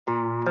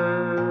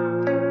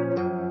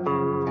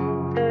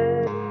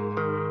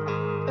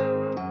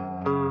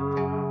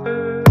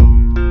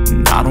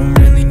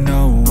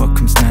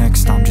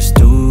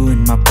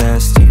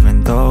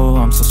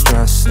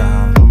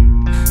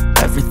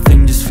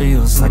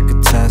like a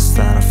test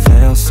that I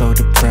fail, so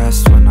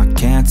depressed when I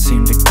can't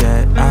seem to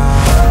get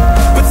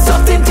out. But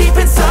something deep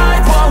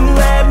inside won't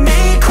let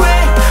me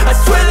quit. I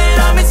swear that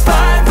I'm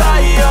inspired by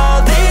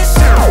all this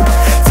shit.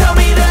 Tell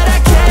me that I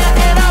can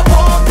and I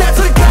won't. That's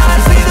what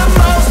guides me the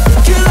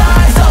most. Your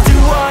lies, I'll do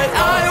what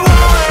I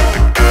want.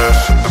 The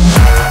gas in the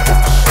back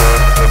of the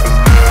set, never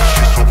leave,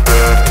 she's so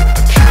bad.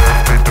 The cheer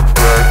made the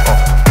brag,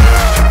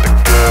 the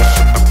gas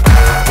in the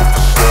back of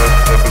the set,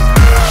 never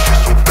leave,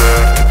 she's so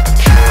bad. The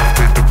cheer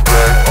made the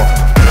brag, the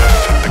gas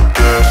in the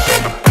back of the set, never leave,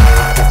 she's so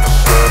bad.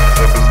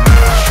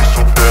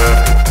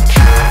 The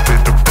cheer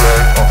made the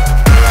brag, the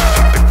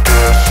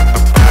gas in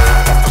the back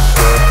of the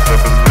set,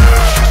 never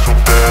leave, she's so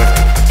bad.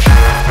 The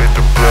cheer made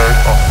the brag,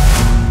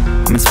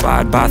 I'm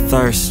inspired by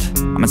thirst,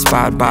 I'm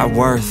inspired by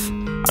worth.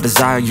 I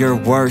desire your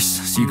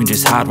worst, so you can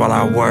just hide while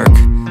I work.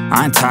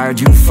 I ain't tired,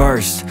 you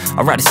first.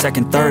 I'll write a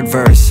second, third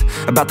verse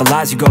about the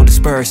lies you go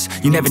disperse.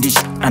 You never did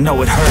shit, I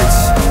know it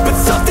hurts. But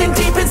something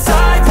deep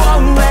inside